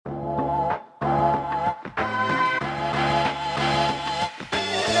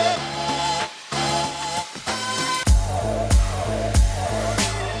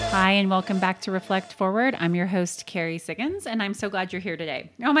and welcome back to Reflect Forward. I'm your host, Carrie Siggins, and I'm so glad you're here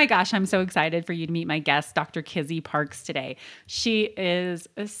today. Oh my gosh, I'm so excited for you to meet my guest, Dr. Kizzy Parks, today. She is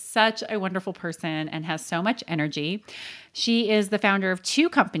such a wonderful person and has so much energy. She is the founder of two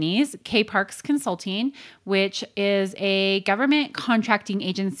companies, K Parks Consulting, which is a government contracting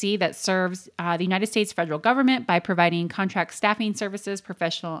agency that serves the United States federal government by providing contract staffing services,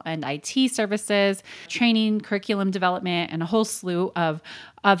 professional and IT services, training, curriculum development, and a whole slew of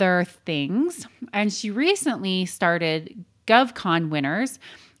other things. And she recently started GovCon Winners,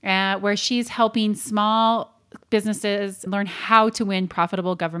 where she's helping small businesses learn how to win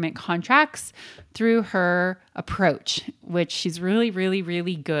profitable government contracts through her approach, which she's really, really,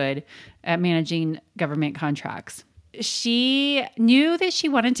 really good at managing government contracts. She knew that she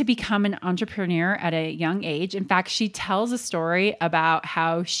wanted to become an entrepreneur at a young age. In fact, she tells a story about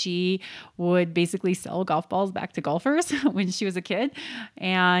how she would basically sell golf balls back to golfers when she was a kid,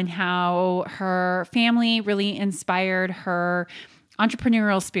 and how her family really inspired her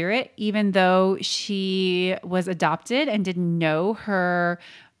entrepreneurial spirit, even though she was adopted and didn't know her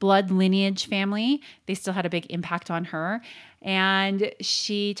blood lineage family. They still had a big impact on her. And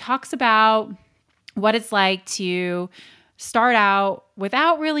she talks about what it's like to start out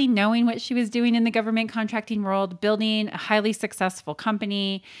without really knowing what she was doing in the government contracting world, building a highly successful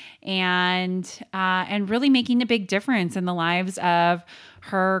company, and really making a big difference in the lives of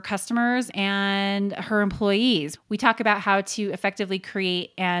her customers and her employees. We talk about how to effectively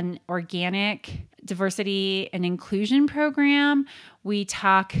create an organic diversity and inclusion program. We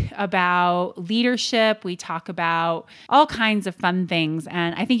talk about leadership. We talk about all kinds of fun things.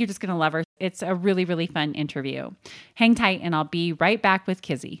 And I think you're just going to love her. It's a really, really fun interview. Hang tight and I'll be right back with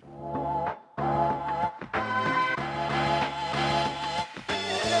Kizzy.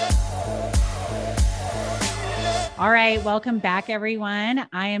 All right, welcome back, everyone.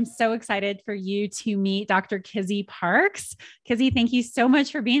 I am so excited for you to meet Dr. Kizzy Parks. Kizzy, thank you so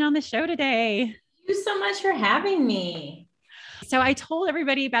much for being on the show today. Thank you so much for having me. So I told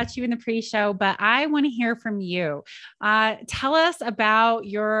everybody about you in the pre-show, but I want to hear from you. Tell us about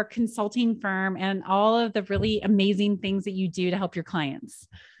your consulting firm and all of the really amazing things that you do to help your clients.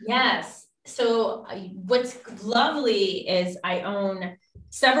 Yes. So what's lovely is I own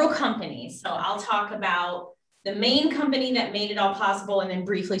several companies. So I'll talk about the main company that made it all possible and then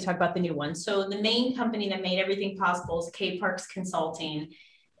briefly talk about the new one. So the main company that made everything possible is K Parks Consulting.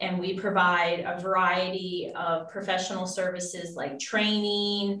 And we provide a variety of professional services like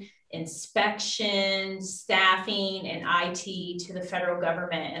training, inspection, staffing, and IT to the federal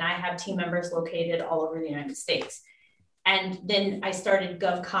government. And I have team members located all over the United States. And then I started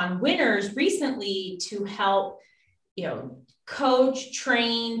GovCon Winners recently to help, coach,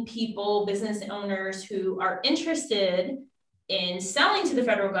 train people, business owners who are interested in selling to the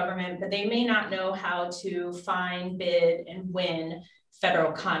federal government, but they may not know how to find, bid, and win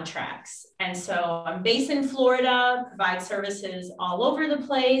federal contracts. And so I'm based in Florida, provide services all over the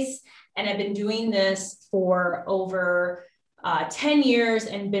place. And I've been doing this for over 10 years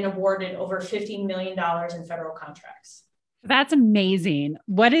and been awarded over $50 million in federal contracts. That's amazing.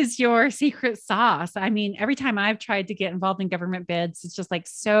 What is your secret sauce? I mean, every time I've tried to get involved in government bids, it's just like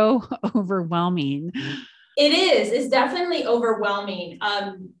so overwhelming. It is. It's definitely overwhelming.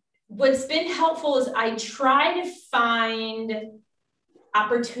 What's been helpful is I try to find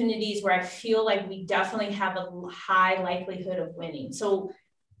opportunities where I feel like we definitely have a high likelihood of winning. So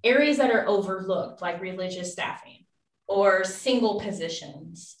areas that are overlooked, like religious staffing or single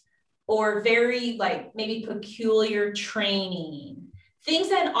positions, or very maybe peculiar training, things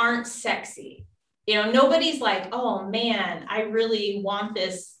that aren't sexy. Nobody's like, oh man, I really want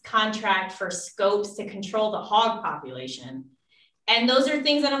this contract for scopes to control the hog population. And those are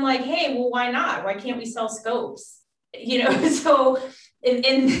things that I'm like, hey, well, why not? Why can't we sell scopes? So,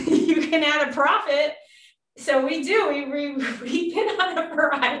 and you can add a profit. So we do, we've been on a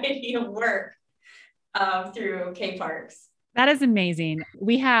variety of work through K Parks. That is amazing.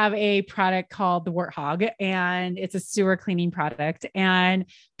 We have a product called the Warthog, and it's a sewer cleaning product. And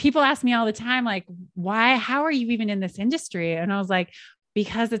people ask me all the time, like, how are you even in this industry? And I was like,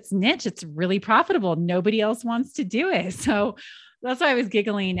 because it's niche, it's really profitable. Nobody else wants to do it. So that's why I was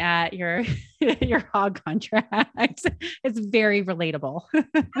giggling at your hog contract. It's very relatable.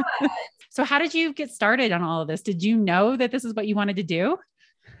 So how did you get started on all of this? Did you know that this is what you wanted to do?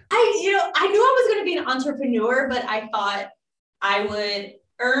 I knew I was going to be an entrepreneur, but I thought I would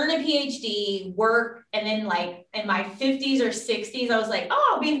earn a PhD, work, and then in my 50s or 60s, I was like,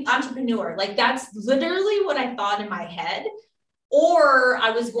 oh, I'll be an entrepreneur. That's literally what I thought in my head. Or I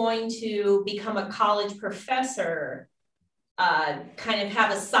was going to become a college professor kind of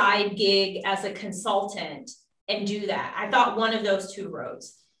have a side gig as a consultant and do that. I thought one of those two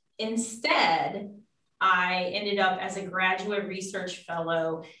roads. Instead, I ended up as a graduate research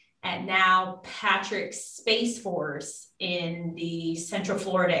fellow at now Patrick Space Force in the Central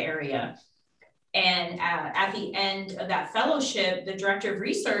Florida area. And at the end of that fellowship, the director of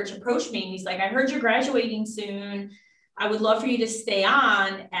research approached me and he's like, I heard you're graduating soon. I would love for you to stay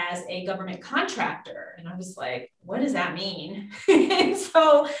on as a government contractor. And I was like, what does that mean? And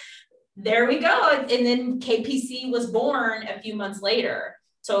so there we go. And then KPC was born a few months later.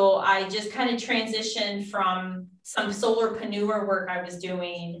 So I just kind of transitioned from some solopreneur work I was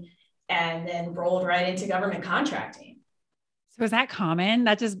doing and then rolled right into government contracting. So is that common?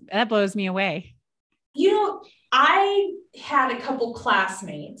 That blows me away. I had a couple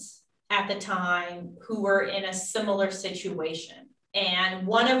classmates at the time who were in a similar situation. And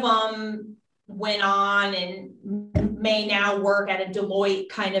one of them went on and may now work at a Deloitte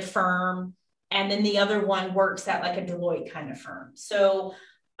kind of firm. And then the other one works at like a Deloitte kind of firm. So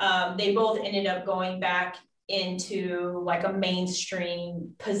they both ended up going back into like a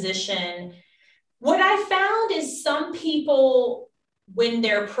mainstream position. What I found is some people, when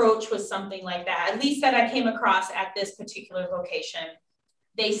their approach was something like that, at least that I came across at this particular location,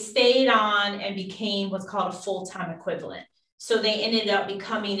 they stayed on and became what's called a full-time equivalent. So they ended up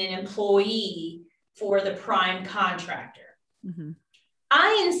becoming an employee for the prime contractor. Mm-hmm.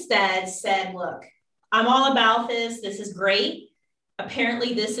 I instead said, look, I'm all about this. This is great.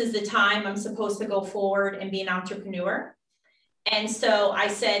 Apparently, this is the time I'm supposed to go forward and be an entrepreneur. And so I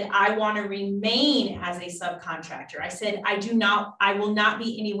said, I want to remain as a subcontractor. I said, I will not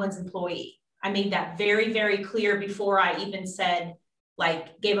be anyone's employee. I made that very, very clear before I even said,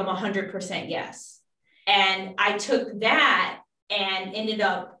 gave them 100% yes. And I took that and ended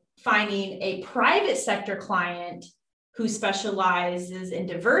up finding a private sector client who specializes in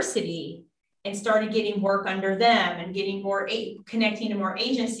diversity and started getting work under them and getting more, connecting to more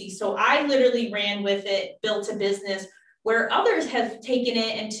agencies. So I literally ran with it, built a business where others have taken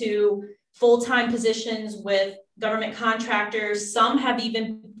it into full-time positions with government contractors. Some have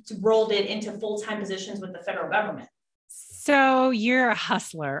even rolled it into full-time positions with the federal government. So you're a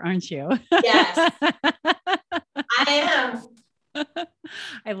hustler, aren't you? Yes, I am.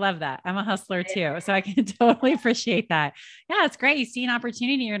 I love that. I'm a hustler too. So I can totally appreciate that. Yeah, it's great. You see an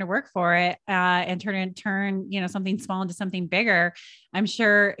opportunity, you're going to work for it and turn, something small into something bigger. I'm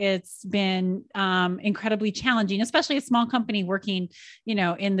sure it's been incredibly challenging, especially a small company working,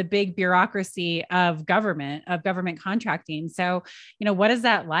 in the big bureaucracy of government contracting. So, what is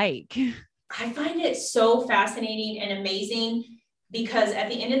that like? I find it so fascinating and amazing because at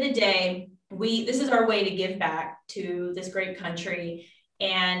the end of the day, this is our way to give back to this great country.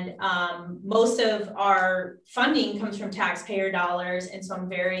 And most of our funding comes from taxpayer dollars. And so I'm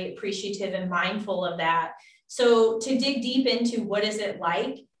very appreciative and mindful of that. So to dig deep into what is it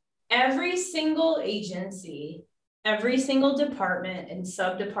like, every single agency, every single department and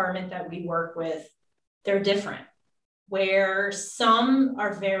sub-department that we work with, they're different. Where some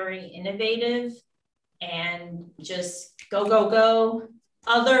are very innovative and just go, go, go.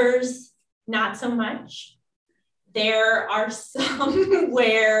 Others, not so much. There are some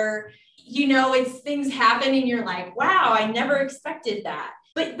where, it's things happen and you're like, wow, I never expected that.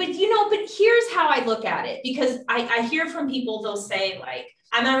 But here's how I look at it, because I hear from people, they'll say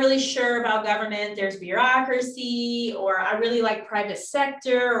I'm not really sure about government. There's bureaucracy, or I really like private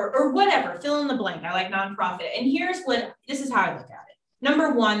sector or whatever, fill in the blank. I like nonprofit. And this is how I look at it.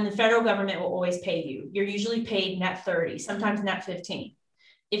 Number one, the federal government will always pay you. You're usually paid net 30, sometimes net 15.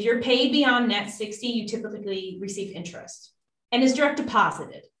 If you're paid beyond net 60, you typically receive interest and it's direct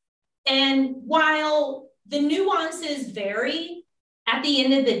deposited. And while the nuances vary, at the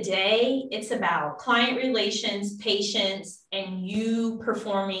end of the day, it's about client relations, patience, and you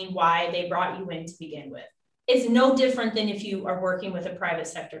performing why they brought you in to begin with. It's no different than if you are working with a private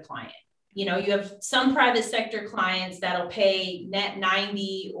sector client. You have some private sector clients that'll pay net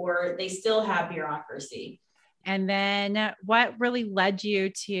 90, or they still have bureaucracy. And then what really led you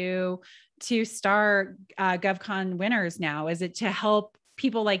to start GovCon Winners now? Is it to help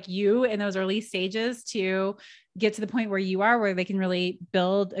people like you in those early stages to get to the point where you are, where they can really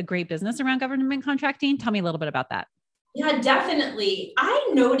build a great business around government contracting? Tell me a little bit about that. Yeah, definitely. I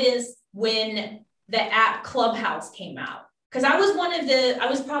noticed when the app Clubhouse came out, because I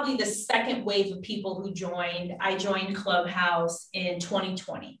was probably the second wave of people who joined. I joined Clubhouse in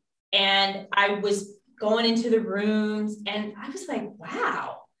 2020, and I was going into the rooms and I was like,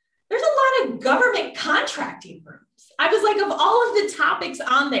 wow, there's a lot of government contracting rooms. I was like, of all of the topics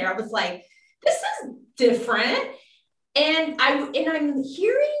on there, I was like, this is different. I'm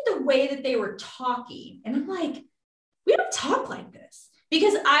hearing the way that they were talking, and I'm like, we don't talk like this,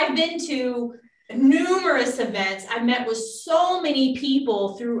 because I've been to numerous events. I met with so many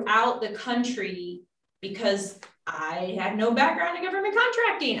people throughout the country because I had no background in government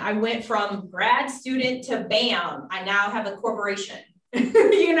contracting. I went from grad student to BAM. I now have a corporation,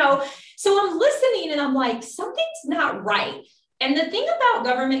 So I'm listening and I'm like, something's not right. And the thing about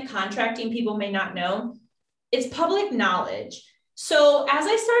government contracting, people may not know, it's public knowledge. So as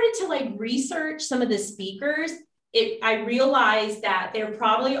I started to research some of the speakers, I realized that they're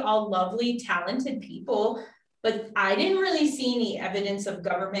probably all lovely, talented people, but I didn't really see any evidence of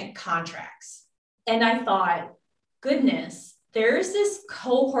government contracts. And I thought, goodness, there's this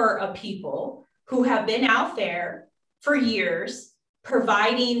cohort of people who have been out there for years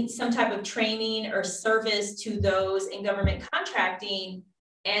providing some type of training or service to those in government contracting,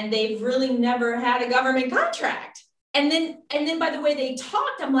 and they've really never had a government contract. And then by the way they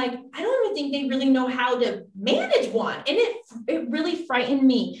talked, I'm like, I don't even think they really know how to manage one. And it really frightened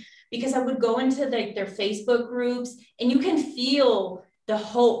me, because I would go into their Facebook groups and you can feel the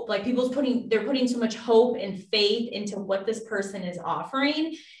hope, like they're putting so much hope and faith into what this person is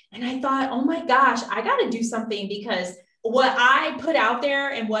offering. And I thought, oh my gosh, I got to do something, because what I put out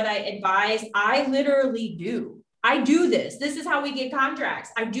there and what I advise, I literally do. I do this. This is how we get contracts.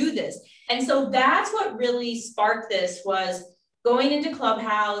 I do this. And so that's what really sparked this, was going into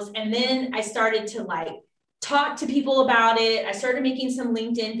Clubhouse. And then I started to talk to people about it. I started making some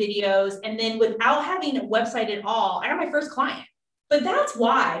LinkedIn videos. And then without having a website at all, I got my first client. But that's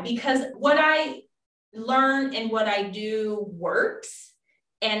why, because what I learn and what I do works.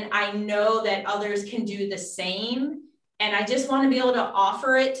 And I know that others can do the same. And I just want to be able to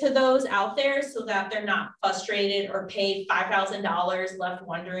offer it to those out there so that they're not frustrated or paid $5,000 left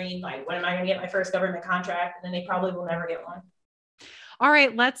wondering, when am I going to get my first government contract? And then they probably will never get one. All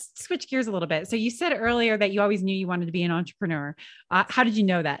right, let's switch gears a little bit. So you said earlier that you always knew you wanted to be an entrepreneur. How did you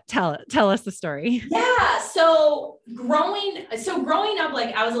know that? Tell us the story. Yeah. So growing up, I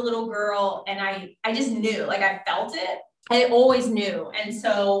was a little girl and I just knew, I felt it. I always knew. And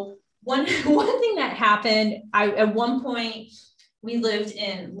so one thing that happened, at one point we lived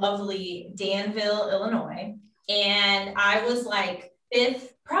in lovely Danville, Illinois, and I was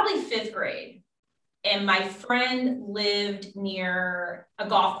probably fifth grade. And my friend lived near a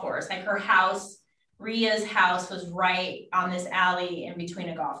golf course. Her house, Ria's house, was right on this alley in between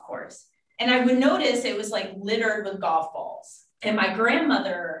a golf course. And I would notice it was littered with golf balls. And my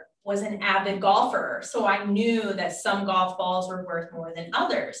grandmother was an avid golfer. So I knew that some golf balls were worth more than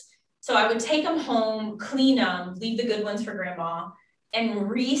others. So I would take them home, clean them, leave the good ones for grandma, and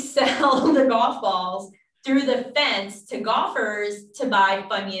resell the golf balls through the fence to golfers to buy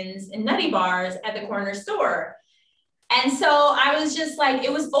Funyuns and Nutty Bars at the corner store. And so I was just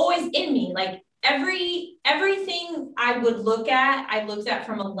it was always in me. Everything I would look at, I looked at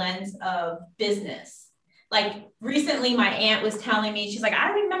from a lens of business. Recently, my aunt was telling me, she's like,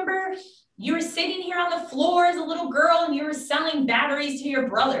 I remember you were sitting here on the floor as a little girl and you were selling batteries to your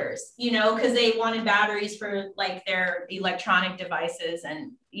brothers, because they wanted batteries for their electronic devices.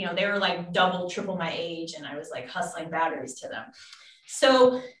 And, they were double, triple my age. And I was hustling batteries to them.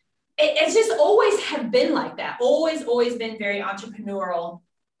 So it's just always have been like that. Always been very entrepreneurial.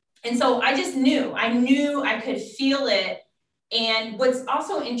 And so I just knew I could feel it. And what's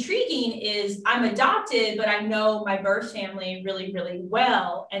also intriguing is I'm adopted, but I know my birth family really, really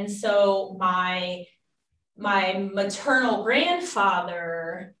well. And so my maternal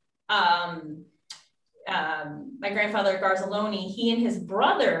grandfather, my grandfather Garzaloni, he and his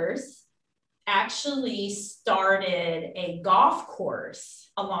brothers actually started a golf course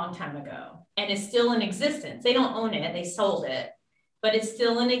a long time ago, and it's still in existence. They don't own it, they sold it, but it's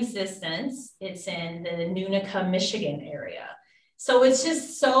still in existence. It's in the Nunica, Michigan area. So it's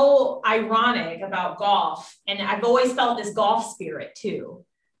just so ironic about golf. And I've always felt this golf spirit too.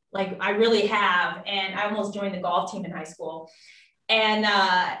 I really have. And I almost joined the golf team in high school. And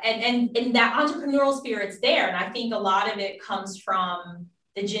that entrepreneurial spirit's there. And I think a lot of it comes from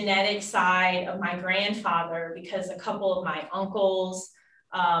the genetic side of my grandfather, because a couple of my uncles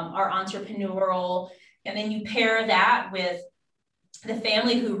are entrepreneurial. And then you pair that with the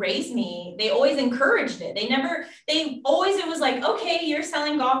family who raised me, they always encouraged it. It was okay, you're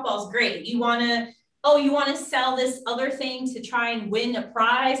selling golf balls. Great. You want to sell this other thing to try and win a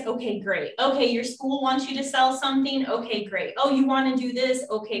prize? Okay, great. Okay, your school wants you to sell something. Okay, great. Oh, you want to do this?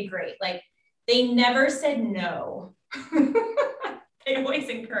 Okay, great. They never said no. They always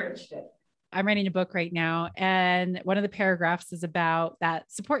encouraged it. I'm writing a book right now, and one of the paragraphs is about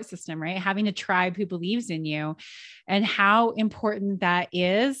that support system, right? Having a tribe who believes in you and how important that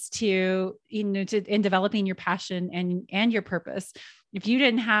is to, in developing your passion and your purpose. If you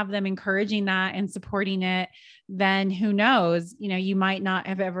didn't have them encouraging that and supporting it, then who knows, you might not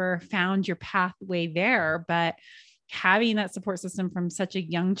have ever found your pathway there. But having that support system from such a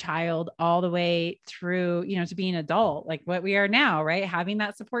young child all the way through, to being an adult, like what we are now, right? Having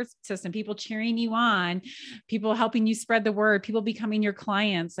that support system, people cheering you on, people helping you spread the word, people becoming your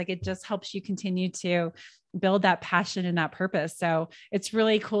clients, like it just helps you continue to build that passion and that purpose. So it's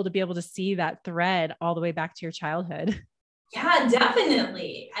really cool to be able to see that thread all the way back to your childhood. Yeah,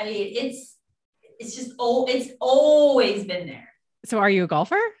 definitely. I mean, it's just, it's always been there. So are you a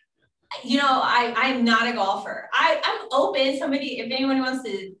golfer? I'm not a golfer. I'm open. Somebody, if anyone wants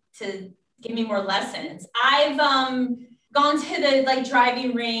to give me more lessons, I've gone to the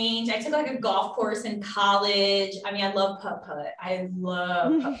driving range. I took a golf course in college. I mean, I love putt-putt. I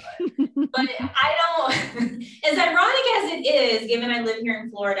love putt-putt. But I don't, as ironic as it is, given I live here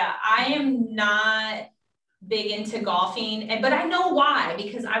in Florida, I am not big into golfing. But I know why,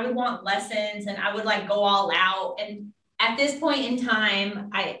 because I would want lessons and I would go all out. And at this point in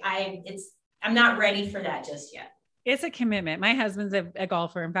time, I'm not ready for that just yet. It's a commitment. My husband's a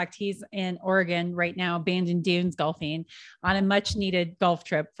golfer. In fact, he's in Oregon right now, Bandon Dunes golfing on a much needed golf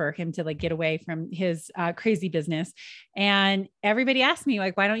trip for him to get away from his crazy business. And everybody asks me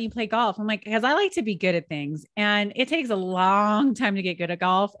why don't you play golf? I'm like, because I like to be good at things, and it takes a long time to get good at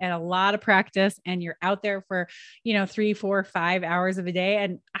golf and a lot of practice. And you're out there for, 3, 4, 5 hours of a day.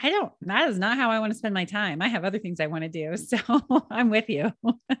 And that is not how I want to spend my time. I have other things I want to do. So I'm with you.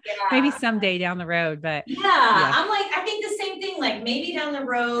 Yeah. Maybe someday down the road, but yeah. I think the same thing, maybe down the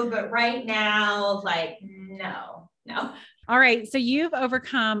road, but right now, no. All right. So you've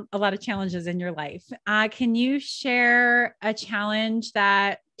overcome a lot of challenges in your life. Can you share a challenge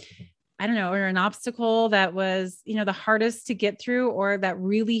that, I don't know, or an obstacle that was, the hardest to get through, or that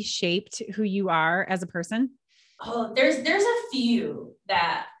really shaped who you are as a person? Oh, there's a few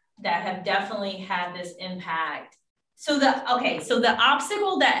that have definitely had this impact. So the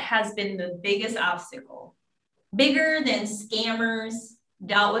obstacle that has been the biggest obstacle, bigger than scammers,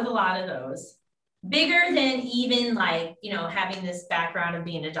 dealt with a lot of those, bigger than even having this background of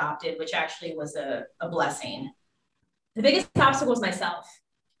being adopted, which actually was a blessing. The biggest obstacle was myself.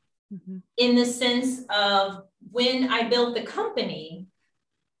 Mm-hmm. In the sense of when I built the company,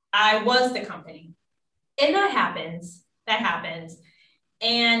 I was the company. And that happens.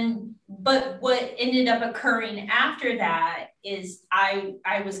 But what ended up occurring after that is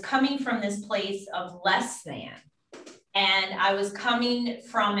I was coming from this place of less than, and I was coming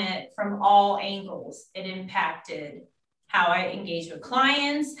from it from all angles. It impacted how I engaged with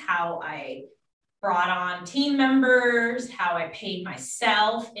clients, how I brought on team members, how I paid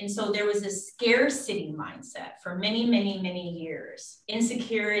myself. And so there was a scarcity mindset for many, many, many years.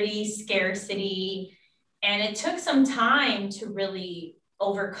 Insecurity, scarcity. And it took some time to really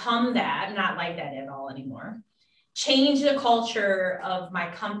overcome that. I'm not like that at all anymore. Change the culture of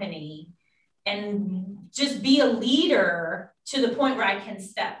my company and just be a leader to the point where I can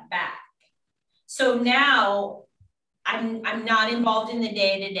step back. So now I'm not involved in the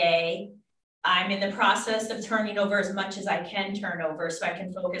day-to-day. I'm in the process of turning over as much as I can turn over so I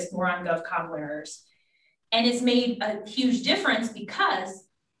can focus more on GovCon winners. And it's made a huge difference because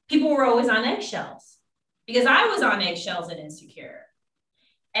people were always on eggshells, because I was on eggshells and insecure.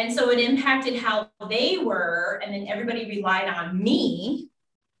 And so it impacted how they were, and then everybody relied on me.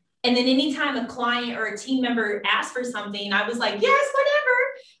 And then anytime a client or a team member asked for something, I was like, yes, whatever,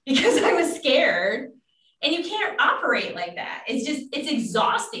 because I was scared. And you can't operate like that. It's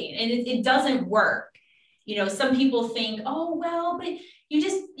exhausting, and it doesn't work. Some people think, oh, well, but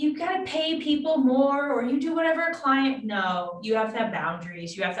you got to pay people more, or you do whatever a client. No, you have to have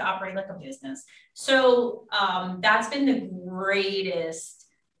boundaries. You have to operate like a business. So that's been the greatest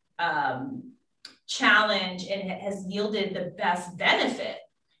challenge, and it has yielded the best benefit,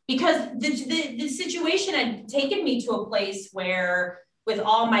 because the situation had taken me to a place where, with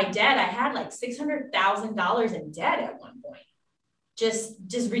all my debt, I had $600,000 in debt at one point.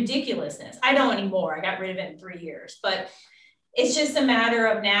 Just ridiculousness. I don't anymore. I got rid of it in 3 years, but it's just a matter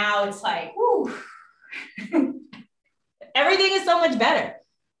of now it's whoo, everything is so much better.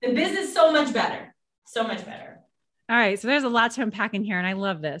 The business is so much better. So much better. All right. So there's a lot to unpack in here, and I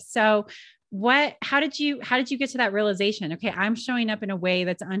love this. So how did you get to that realization? Okay, I'm showing up in a way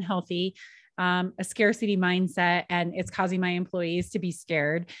that's unhealthy, a scarcity mindset, and it's causing my employees to be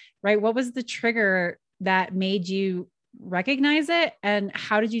scared, right? What was the trigger that made you recognize it? And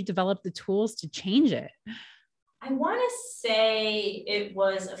how did you develop the tools to change it? I want to say it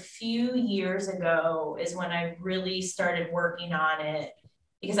was a few years ago is when I really started working on it,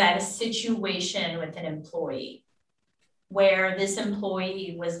 because I had a situation with an employee where this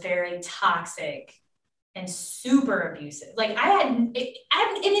employee was very toxic and super abusive. Like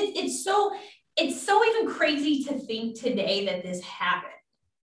it's so even crazy to think today that this happened,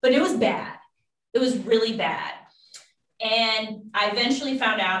 but it was bad. It was really bad. And I eventually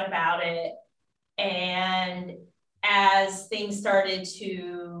found out about it. And as things started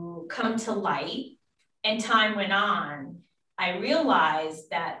to come to light and time went on, I realized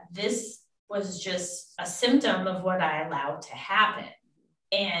that this was just a symptom of what I allowed to happen.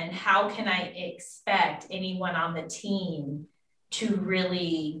 And how can I expect anyone on the team to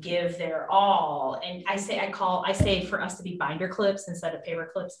really give their all? And I say for us to be binder clips instead of paper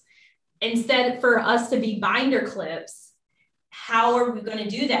clips. Instead, for us to be binder clips, how are we going to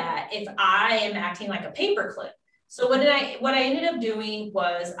do that if I am acting like a paper clip? So what I ended up doing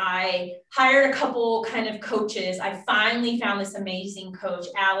was I hired a couple kind of coaches. I finally found this amazing coach,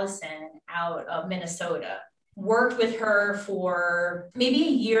 Allison, out of Minnesota. Worked with her for maybe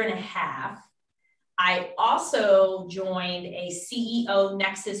a year and a half. I also joined a CEO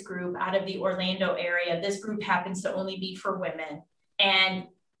Nexus group out of the Orlando area. This group happens to only be for women. And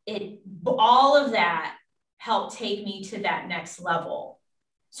all of that helped take me to that next level.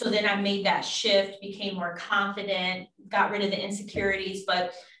 So then I made that shift, became more confident, got rid of the insecurities,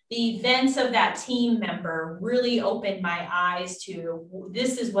 but the events of that team member really opened my eyes to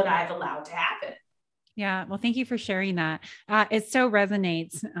this is what I've allowed to happen. Yeah. Well, thank you for sharing that. It so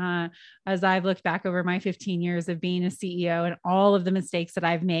resonates as I've looked back over my 15 years of being a CEO and all of the mistakes that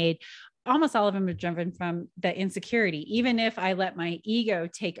I've made. Almost all of them are driven from the insecurity. Even if I let my ego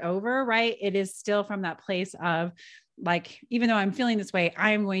take over, right? It is still from that place of like, even though I'm feeling this way,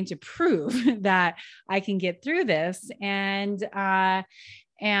 I am going to prove that I can get through this. And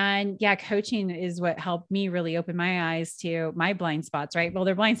yeah, coaching is what helped me really open my eyes to my blind spots, right? Well,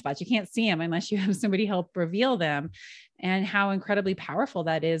 they're blind spots. You can't see them unless you have somebody help reveal them, and how incredibly powerful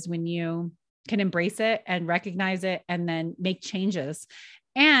that is when you can embrace it and recognize it and then make changes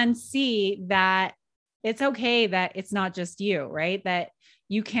and see that it's okay, that it's not just you, right? That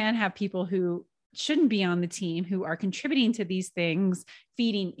you can have people who shouldn't be on the team who are contributing to these things,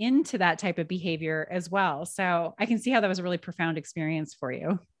 feeding into that type of behavior as well. So I can see how that was a really profound experience for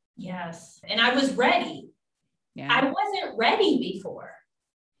you. Yes. And I was ready. Yeah. I wasn't ready before.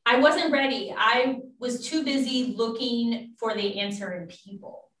 I wasn't ready. I was too busy looking for the answer in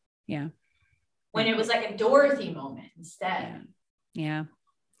people. Yeah. When it was like a Dorothy moment instead. Yeah.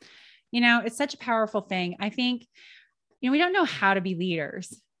 It's such a powerful thing. I think, we don't know how to be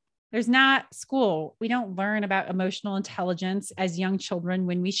leaders. There's not school. We don't learn about emotional intelligence as young children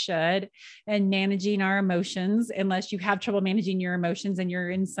when we should, and managing our emotions, unless you have trouble managing your emotions and you're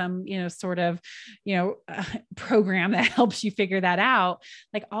in some, sort of, program that helps you figure that out.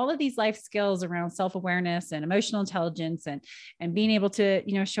 Like all of these life skills around self-awareness and emotional intelligence and being able to,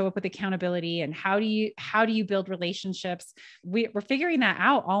 show up with accountability, and how do you build relationships? We're figuring that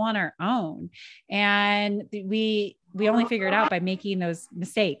out all on our own. And we only figure it out by making those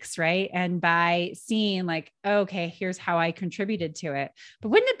mistakes, right? And by seeing like, okay, here's how I contributed to it. But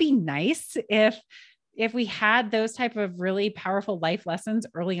wouldn't it be nice if we had those type of really powerful life lessons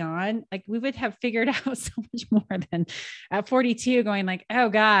early on? Like we would have figured out so much more than at 42 going like, oh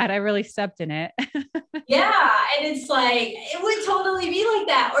God, I really stepped in it. Yeah. And it's like, it would totally be like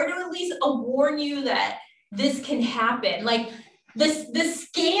that, or to at least warn you that this can happen. Like, the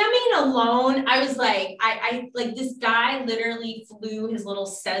scamming alone, I was like, I like this guy literally flew his little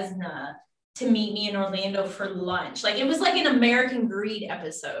Cessna to meet me in Orlando for lunch. Like it was like an American Greed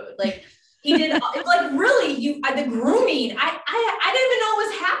episode. Like he did like really the grooming. I didn't even know what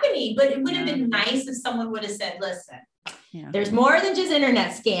was happening, but it would have been nice if someone would have said, listen, there's more than just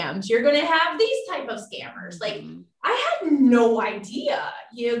internet scams. You're going to have these type of scammers. Like I had no idea,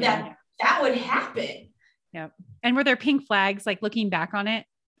 that would happen. Yep. And were there pink flags, like looking back on it?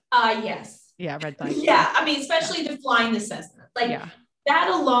 Yes. Yeah. Red flags. Yeah. I mean, especially the flying the Cessna, like that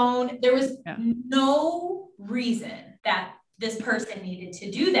alone, there was no reason that this person needed to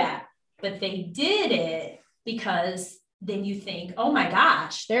do that, but they did it because then you think, oh my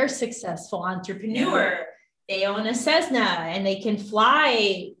gosh, they're a successful entrepreneur. Yeah. They own a Cessna and they can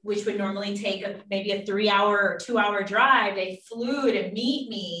fly, which would normally take maybe a 3-hour or 2-hour drive. They flew to meet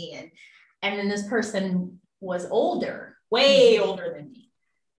me. And then this person was older, way older than me.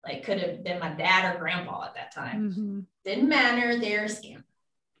 Like could have been my dad or grandpa at that time. Didn't matter. They're a scam.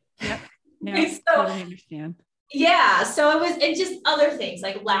 Yep. No, so, totally understand. Yeah. So it was, and just other things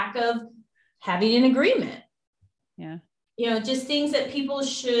like lack of having an agreement. Yeah. Just things that people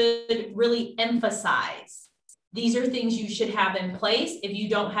should really emphasize. These are things you should have in place. If you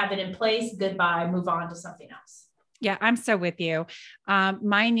don't have it in place, goodbye, move on to something else. Yeah, I'm so with you.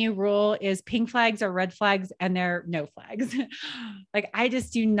 My new rule is pink flags are red flags and they're no flags. Like, I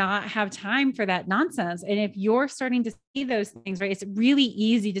just do not have time for that nonsense. And if you're starting to see those things, right, it's really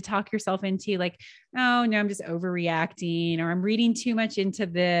easy to talk yourself into like, oh no, I'm just overreacting, or I'm reading too much into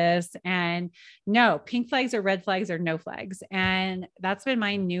this. And no, pink flags or red flags or no flags. And that's been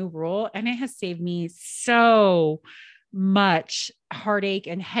my new rule. And it has saved me so much heartache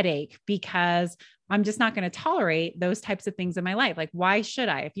and headache, because I'm just not going to tolerate those types of things in my life. Like, why should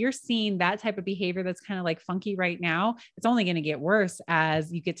I? If you're seeing that type of behavior that's kind of like funky right now, it's only going to get worse as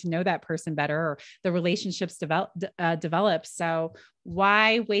you get to know that person better, or the relationships develop. So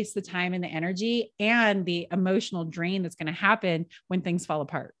why waste the time and the energy and the emotional drain that's going to happen when things fall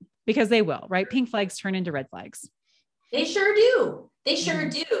apart? Because they will, right? Pink flags turn into red flags. They sure do. They sure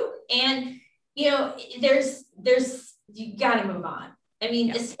do. And, there's, you got to move on. I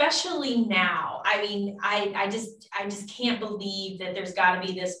mean, especially now, I mean, I just can't believe that there's got to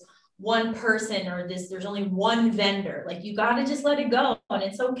be this one person or there's only one vendor. Like, you got to just let it go, and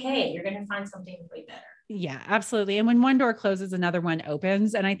it's okay. You're going to find something way better. Yeah, absolutely. And when one door closes, another one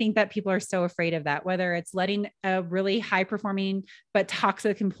opens. And I think that people are so afraid of that, whether it's letting a really high performing but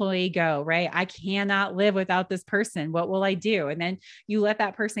toxic employee go, right? I cannot live without this person. What will I do? And then you let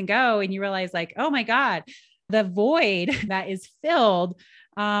that person go and you realize like, oh my God, the void that is filled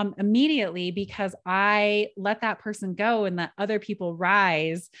immediately because I let that person go and let other people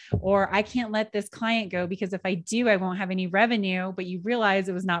rise, or I can't let this client go because if I do, I won't have any revenue, but you realize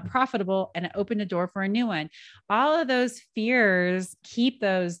it was not profitable and it opened a door for a new one. All of those fears keep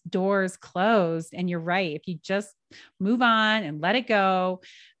those doors closed. And you're right. If you just move on and let it go,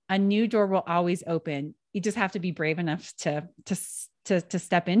 a new door will always open. You just have to be brave enough to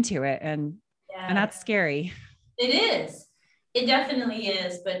step into it. And that's scary. It is. It definitely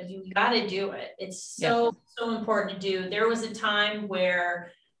is, but you got to do it. It's so important to do. There was a time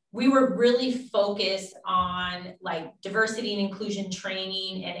where we were really focused on like diversity and inclusion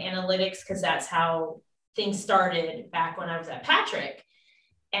training and analytics, because that's how things started back when I was at Patrick.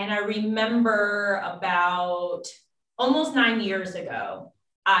 And I remember about almost 9 years ago,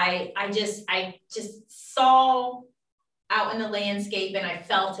 I just saw out in the landscape and I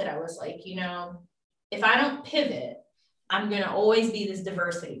felt it. I was like, if I don't pivot, I'm going to always be this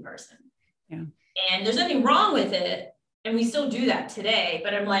diversity person. Yeah. And there's nothing wrong with it. And we still do that today,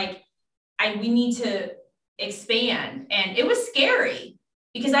 but I'm like, we need to expand. And it was scary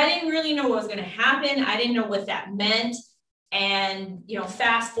because I didn't really know what was going to happen. I didn't know what that meant. And,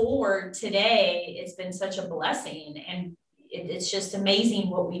 fast forward today, it's been such a blessing. And it's just amazing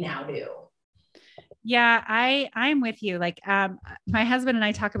what we now do. Yeah, I'm with you. Like, my husband and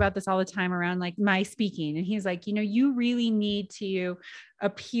I talk about this all the time around like my speaking. And he's like, you really need to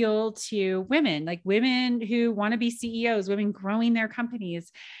appeal to women, like women who want to be CEOs, women growing their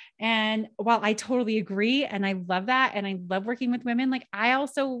companies. And while I totally agree, and I love that, and I love working with women, like I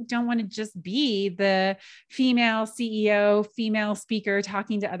also don't want to just be the female CEO, female speaker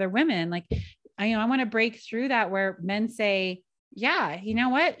talking to other women. Like, I want to break through that where men say, yeah, you know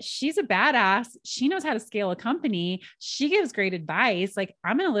what? She's a badass. She knows how to scale a company. She gives great advice. Like,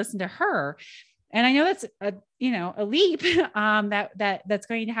 I'm going to listen to her. And I know that's a leap that's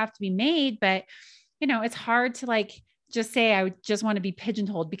going to have to be made, but it's hard to like just say, I would just want to be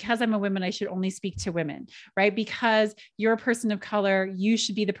pigeonholed because I'm a woman. I should only speak to women, right? Because you're a person of color. You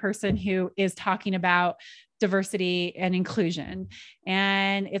should be the person who is talking about diversity and inclusion.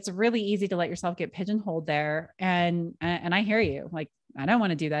 And it's really easy to let yourself get pigeonholed there. And I hear you. Like, I don't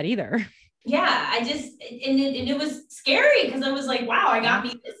want to do that either. Yeah, and it was scary because I was like, wow, I got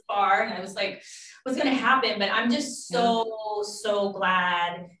me this far. And I was like, what's going to happen? But I'm just so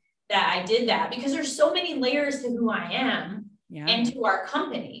glad that I did that, because there's so many layers to who I am and to our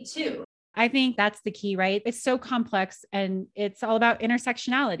company too. I think that's the key, right? It's so complex and it's all about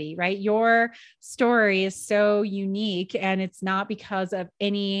intersectionality, right? Your story is so unique and it's not because of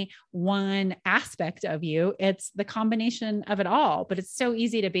any one aspect of you. It's the combination of it all, but it's so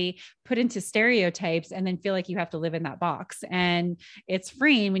easy to be put into stereotypes and then feel like you have to live in that box. And it's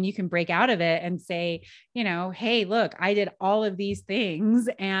freeing when you can break out of it and say, hey, look, I did all of these things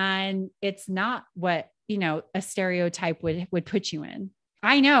and it's not what, a stereotype would put you in.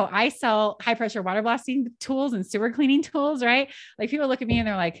 I know I sell high pressure water blasting tools and sewer cleaning tools, right? Like people look at me and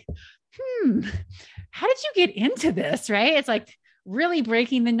they're like, how did you get into this? Right? It's like really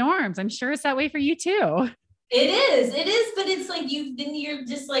breaking the norms. I'm sure it's that way for you too. It is, but it's like you're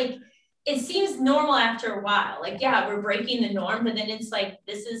just like, it seems normal after a while. Like, yeah, we're breaking the norm, but then it's like,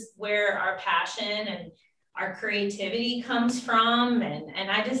 this is where our passion and our creativity comes from.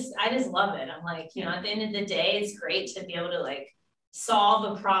 And I just love it. I'm like, you know, at the end of the day, it's great to be able to like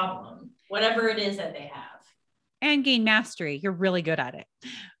solve a problem, whatever it is that they have. And gain mastery. You're really good at it.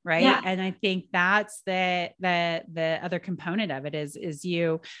 Right. Yeah. And I think that's the other component of it is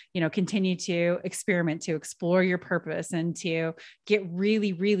you continue to experiment, to explore your purpose and to get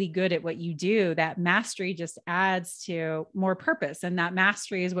really, really good at what you do. That mastery just adds to more purpose. And that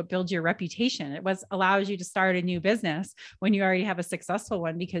mastery is what builds your reputation. It allows you to start a new business when you already have a successful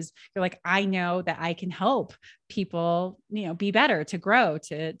one, because you're like, I know that I can help people, be better, to grow,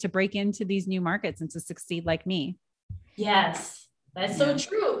 to break into these new markets and to succeed like me. Yes. That's so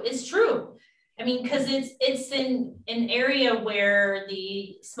true. It's true. I mean, because it's in an area where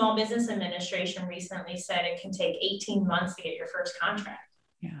the Small Business Administration recently said it can take 18 months to get your first contract.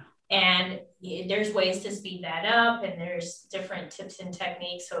 Yeah. And there's ways to speed that up, and there's different tips and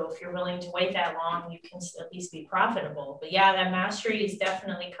techniques. So if you're willing to wait that long, you can at least be profitable. But yeah, that mastery has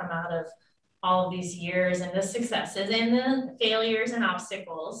definitely come out of all of these years and the successes and the failures and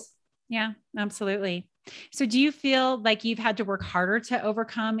obstacles. Yeah, absolutely. So do you feel like you've had to work harder to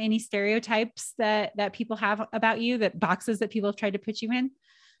overcome any stereotypes that people have about you, that boxes that people have tried to put you in?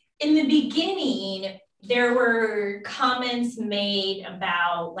 In the beginning, there were comments made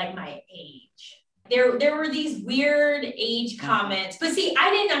about like my age. There were these weird age comments, but see,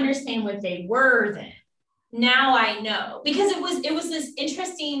 I didn't understand what they were then. Now I know, because it was this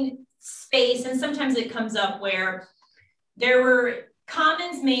interesting space. And sometimes it comes up where there were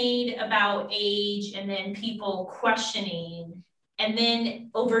comments made about age and then people questioning. And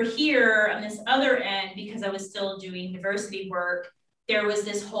then over here on this other end, because I was still doing diversity work, there was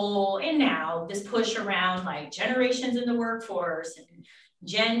this whole, and now this push around like generations in the workforce and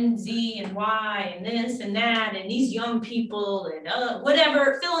Gen Z and Y and this and that, and these young people and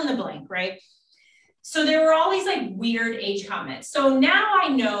whatever, fill in the blank, right? So there were all these like weird age comments. So now I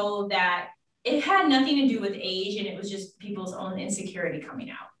know that it had nothing to do with age, and it was just people's own insecurity coming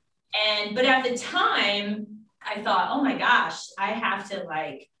out. But at the time, I thought, oh my gosh, I have to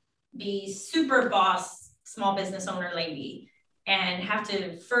like be super boss, small business owner lady, and have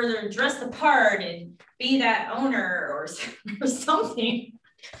to further dress the part and be that owner or something.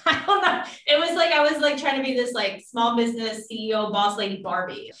 I don't know. It was like, I was like trying to be this like small business CEO, boss lady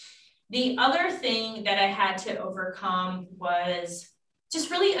Barbie. The other thing that I had to overcome was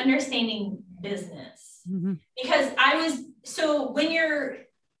just really understanding business. Mm-hmm. Because so when you're in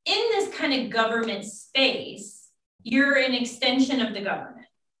this kind of government space, you're an extension of the government.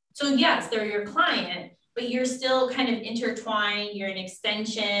 So yes, they're your client, but you're still kind of intertwined, you're an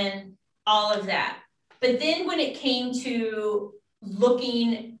extension, all of that. But then when it came to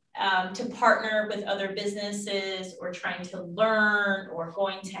looking to partner with other businesses or trying to learn or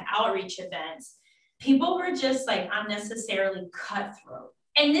going to outreach events, people were just like unnecessarily cutthroat.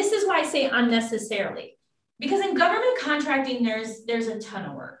 And this is why I say unnecessarily, because in government contracting, there's a ton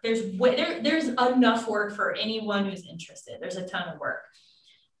of work. There's enough work for anyone who's interested. There's a ton of work.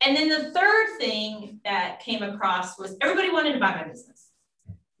 And then the third thing that came across was everybody wanted to buy my business.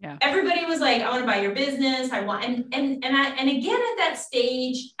 Yeah. Everybody was like, I want to buy your business. I want, and again, at that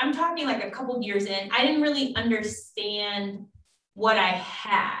stage, I'm talking like a couple of years in, I didn't really understand what I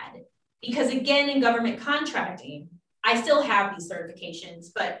had. Because again, in government contracting, I still have these certifications,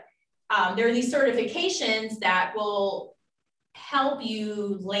 but there are these certifications that will help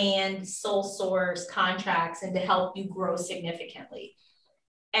you land sole source contracts and to help you grow significantly.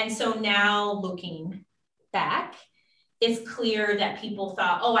 And so now looking back, it's clear that people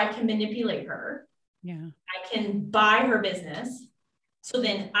thought, oh, I can manipulate her. Yeah. I can buy her business. So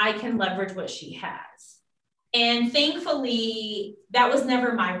then I can leverage what she has. And thankfully, that was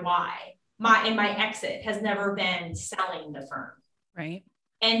never my why. My exit has never been selling the firm. Right.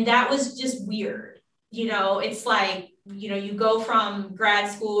 And that was just weird. It's like, you go from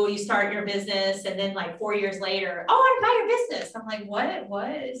grad school, you start your business, and then like 4 years later, oh, I buy your business. I'm like,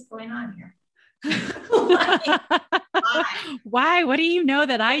 what is going on here? Why? What do you know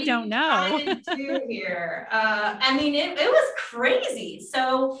that I don't know? Do here? I mean, it was crazy.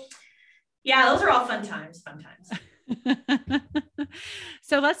 So yeah, those are all fun times.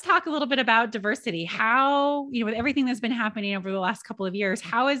 So let's talk a little bit about diversity. How, with everything that's been happening over the last couple of years,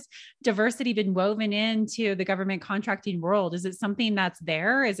 how has diversity been woven into the government contracting world? Is it something that's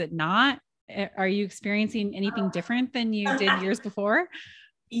there? Is it not? Are you experiencing anything different than you did years before?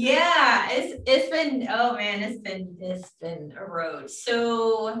 Yeah, it's been, oh man, it's been a road.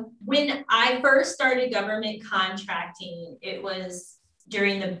 So when I first started government contracting, it was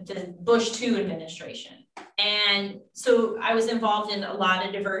during the Bush 2 administration. And so I was involved in a lot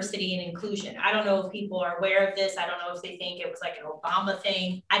of diversity and inclusion. I don't know if people are aware of this. I don't know if they think it was like an Obama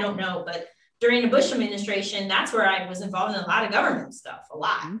thing. I don't know. But during the Bush administration, that's where I was involved in a lot of government stuff, a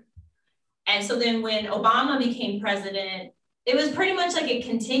lot. Mm-hmm. And so then when Obama became president, it was pretty much like it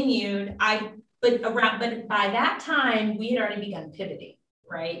continued. But by that time, we had already begun pivoting,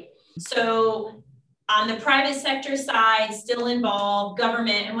 right? So on the private sector side, still involved,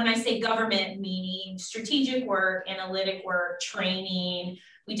 government. And when I say government, meaning strategic work, analytic work, training.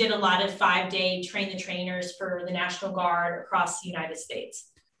 We did a lot of 5-day train the trainers for the National Guard across the United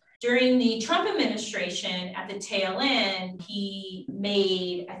States. During the Trump administration, at the tail end, he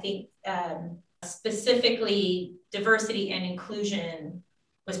made, I think, specifically diversity and inclusion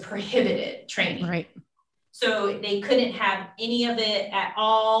was prohibited training. Right. So they couldn't have any of it at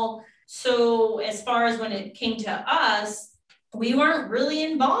all. So as far as when it came to us, we weren't really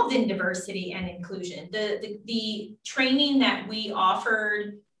involved in diversity and inclusion. The training that we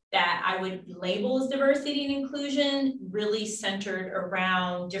offered that I would label as diversity and inclusion really centered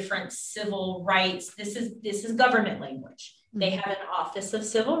around different civil rights. This is government language. Mm-hmm. They have an Office of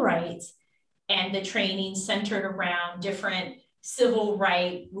Civil Rights, and the training centered around different civil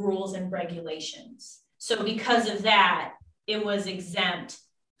right rules and regulations. So because of that, it was exempt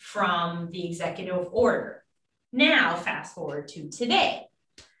from the executive order. Now, fast forward to today,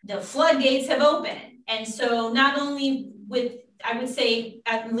 the floodgates have opened. And so not only with, I would say,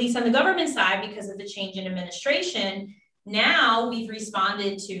 at least on the government side, because of the change in administration, now we've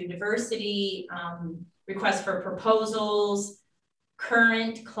responded to diversity requests for proposals.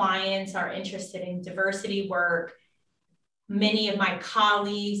 Current clients are interested in diversity work. Many of my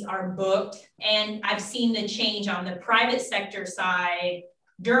colleagues are booked, and I've seen the change on the private sector side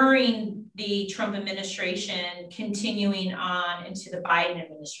during the Trump administration, continuing on into the Biden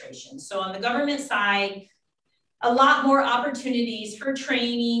administration. So on the government side, a lot more opportunities for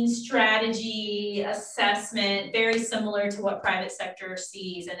training, strategy, assessment, very similar to what private sector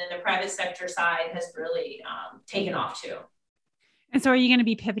sees. And then the private sector side has really taken off too. And so are you going to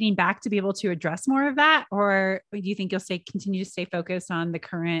be pivoting back to be able to address more of that? Or do you think you'll continue to stay focused on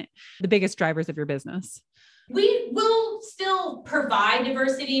the biggest drivers of your business? We will still provide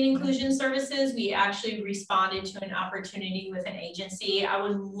diversity and inclusion services. We actually responded to an opportunity with an agency. I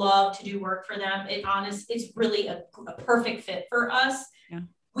would love to do work for them. It's really a perfect fit for us. Yeah.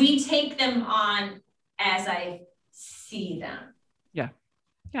 We take them on as I see them. Yeah.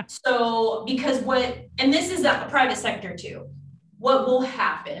 Yeah. So and this is the private sector too. What will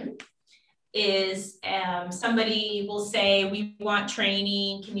happen is somebody will say, we want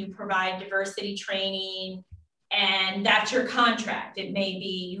training. Can you provide diversity training? And that's your contract. It may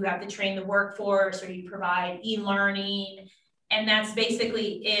be you have to train the workforce, or you provide e-learning, and that's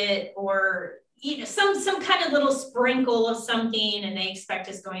basically it. Or some kind of little sprinkle of something, and they expect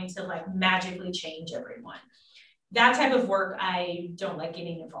it's going to like magically change everyone. That type of work I don't like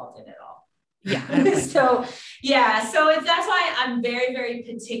getting involved in at all. Yeah. So that's why I'm very, very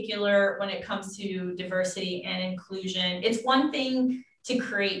particular when it comes to diversity and inclusion. It's one thing to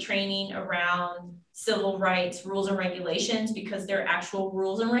create training around civil rights rules and regulations, because they're actual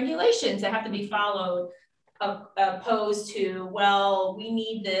rules and regulations that have to be followed, opposed to, well, we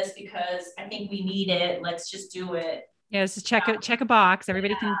need this because I think we need it. Let's just do it. Yeah, it's just check a box.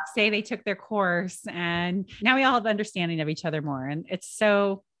 Everybody can say they took their course, and now we all have understanding of each other more. And it's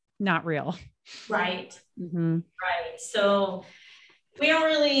so not real. Right. Mm-hmm. Right. So we don't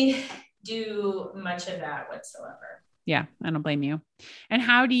really do much of that whatsoever. Yeah, I don't blame you. And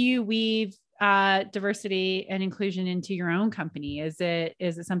how do you weave diversity and inclusion into your own company? Is it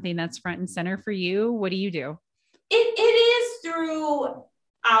something that's front and center for you? What do you do? It is through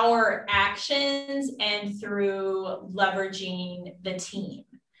our actions and through leveraging the team.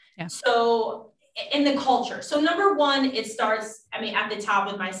 Yeah. So in the culture. So number one, it starts, at the top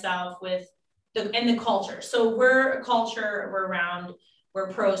with myself with the culture. So we're a culture,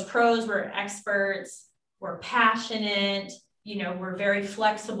 we're pros, we're experts, we're passionate, we're very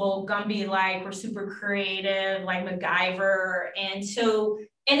flexible, Gumby-like, we're super creative, like MacGyver. And so,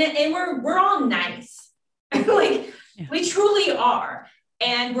 and we're all nice. We truly are.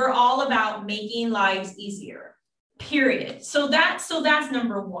 And we're all about making lives easier, period. So that's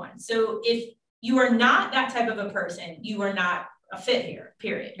number one. So if you are not that type of a person, you are not a fit here,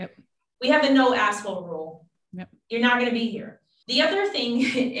 period. Yep. We have a no asshole rule. Yep. You're not going to be here. The other thing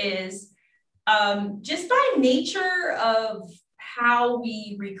is just by nature of how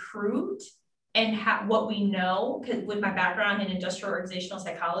we recruit and what we know, because with my background in industrial organizational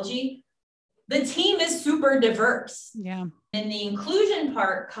psychology, the team is super diverse. Yeah. And the inclusion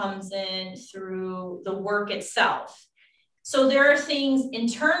part comes in through the work itself. So there are things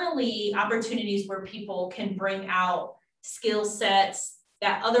internally, opportunities where people can bring out skill sets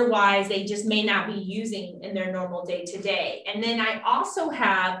that otherwise they just may not be using in their normal day-to-day. And then I also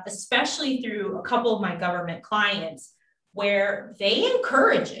have, especially through a couple of my government clients, where they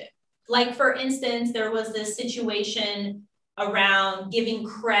encourage it. Like, for instance, there was this situation around giving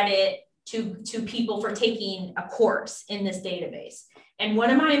credit to people for taking a course in this database. And one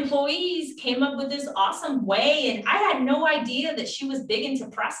of my employees came up with this awesome way. And I had no idea that she was big into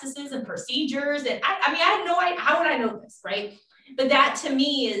processes and procedures. And I mean, I had no idea, how would I know this, right? But that to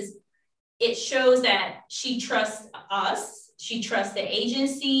me it shows that she trusts us. She trusts the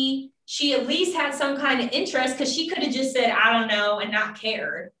agency. She at least had some kind of interest, because she could have just said, I don't know, and not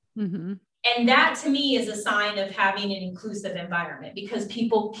cared. Mm-hmm. And that to me is a sign of having an inclusive environment, because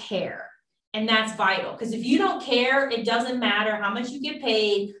people care. And that's vital, because if you don't care, it doesn't matter how much you get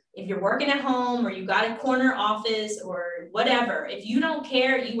paid. If you're working at home or you got a corner office or whatever, if you don't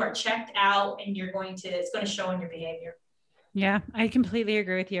care, you are checked out, and it's going to show in your behavior. Yeah, I completely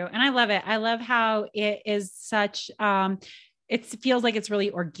agree with you. And I love it. I love how it is such, it feels like it's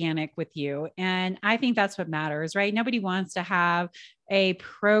really organic with you. And I think that's what matters, right? Nobody wants to have a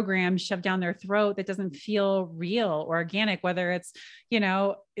program shoved down their throat that doesn't feel real or organic, whether it's,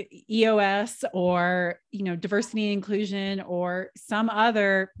 EOS or, diversity and inclusion or some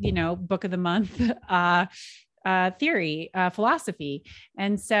other, book of the month, theory, philosophy.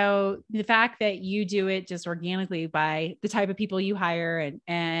 And so the fact that you do it just organically by the type of people you hire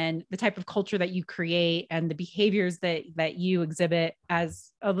and the type of culture that you create and the behaviors that you exhibit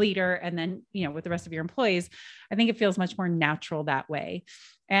as a leader, and then, with the rest of your employees, I think it feels much more natural that way,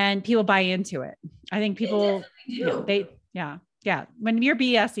 and people buy into it. I think people, yeah. When you're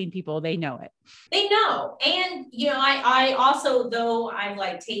BSing people, they know it. They know. And, I also, though I've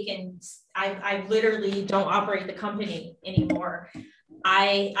I literally don't operate the company anymore.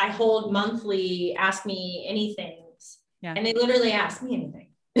 I hold monthly, ask me anything. Yeah. And they literally ask me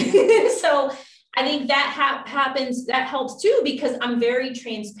anything. So I think that happens, that helps too, because I'm very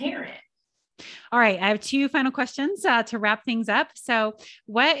transparent. All right. I have two final questions to wrap things up. So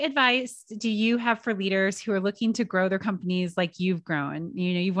what advice do you have for leaders who are looking to grow their companies like you've grown?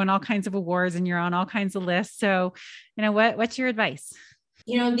 You've won all kinds of awards and you're on all kinds of lists. So, what's your advice?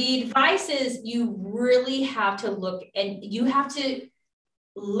 The advice is you really have to look at your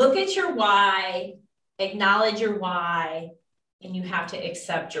why, acknowledge your why, and you have to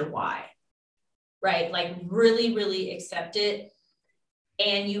accept your why, right? Like really, really accept it.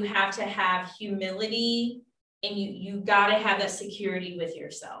 And you have to have humility, and you got to have that security with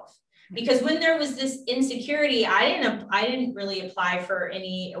yourself. Because when there was this insecurity, I didn't really apply for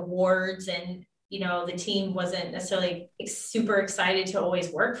any awards, and the team wasn't necessarily super excited to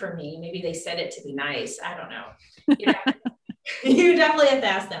always work for me. Maybe they said it to be nice. I don't know. You definitely have to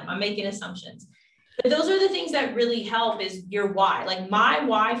ask them. I'm making assumptions. But those are the things that really help, is your why. Like my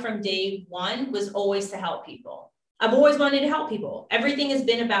why from day one was always to help people. I've always wanted to help people. Everything has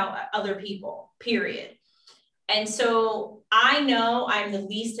been about other people, period. And so I know I'm the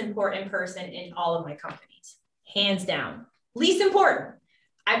least important person in all of my companies, hands down. Least important.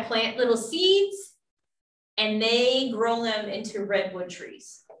 I plant little seeds and they grow them into redwood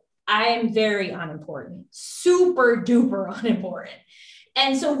trees. I am very unimportant, super duper unimportant.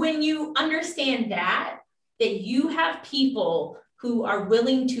 And so when you understand that you have people who are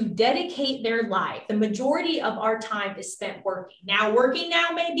willing to dedicate their life, the majority of our time is spent working. Now, working now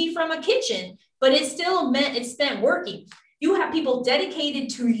may be from a kitchen, but it's spent working. You have people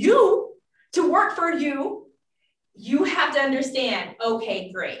dedicated to you, to work for you. You have to understand,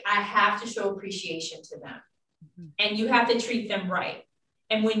 okay, great. I have to show appreciation to them. Mm-hmm. And you have to treat them right.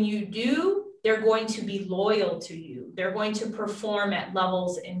 And when you do, they're going to be loyal to you. They're going to perform at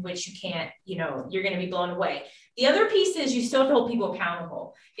levels in which you can't, you're going to be blown away. The other piece is you still hold people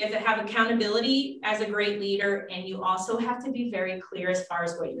accountable. You have to have accountability as a great leader, and you also have to be very clear as far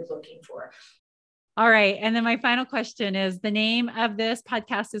as what you're looking for. All right. And then my final question is, the name of this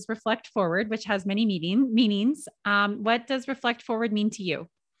podcast is Reflect Forward, which has many meanings. What does Reflect Forward mean to you?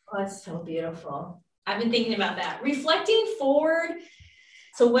 Oh, that's so beautiful. I've been thinking about that. Reflecting forward.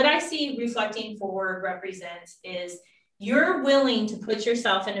 So what I see reflecting forward represents is you're willing to put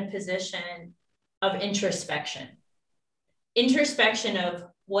yourself in a position of introspection of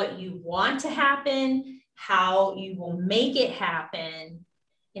what you want to happen, how you will make it happen,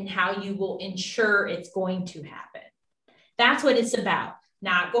 and how you will ensure it's going to happen. That's what it's about.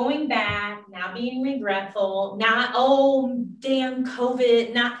 Not going back, not being regretful, not, oh, damn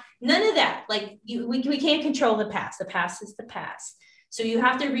COVID, none of that. Like we can't control the past. The past is the past. So you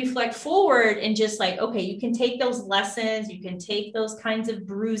have to reflect forward and just like, okay, you can take those lessons, you can take those kinds of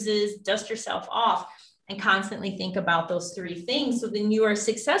bruises, dust yourself off, and constantly think about those three things. So then you are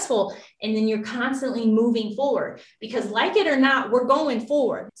successful, and then you're constantly moving forward, because like it or not, we're going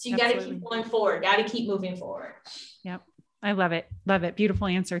forward. So you got to keep going forward, got to keep moving forward. Yep. I love it. Love it. Beautiful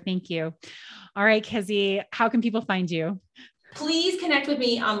answer. Thank you. All right, Kizzy, how can people find you? Please connect with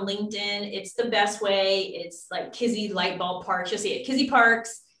me on LinkedIn. It's the best way. It's like Kizzy Lightbulb Parks. You'll see it, Kizzy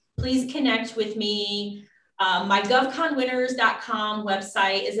Parks. Please connect with me. My govconwinners.com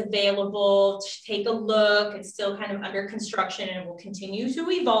website is available. Take a look. It's still kind of under construction and will continue to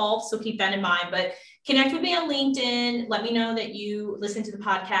evolve. So keep that in mind, but connect with me on LinkedIn. Let me know that you listen to the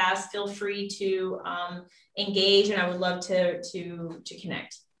podcast. Feel free to engage, and I would love to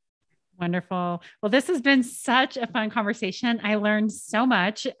connect. Wonderful. Well, this has been such a fun conversation. I learned so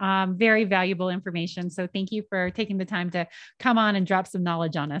much, very valuable information. So thank you for taking the time to come on and drop some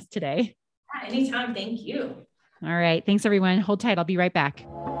knowledge on us today. Anytime. Thank you. All right. Thanks, everyone. Hold tight. I'll be right back.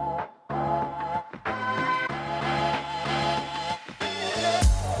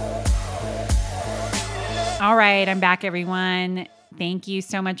 All right. I'm back, everyone. Thank you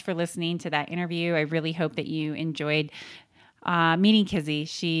so much for listening to that interview. I really hope that you enjoyed meeting Kizzy.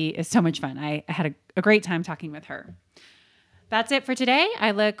 She is so much fun. I had a great time talking with her. That's it for today.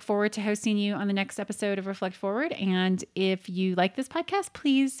 I look forward to hosting you on the next episode of Reflect Forward. And if you like this podcast,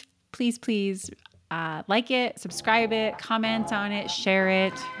 please like it, subscribe it, comment on it, share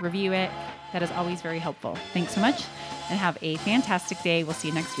it, review it. That is always very helpful. Thanks so much and have a fantastic day. We'll see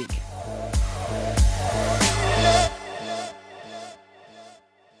you next week.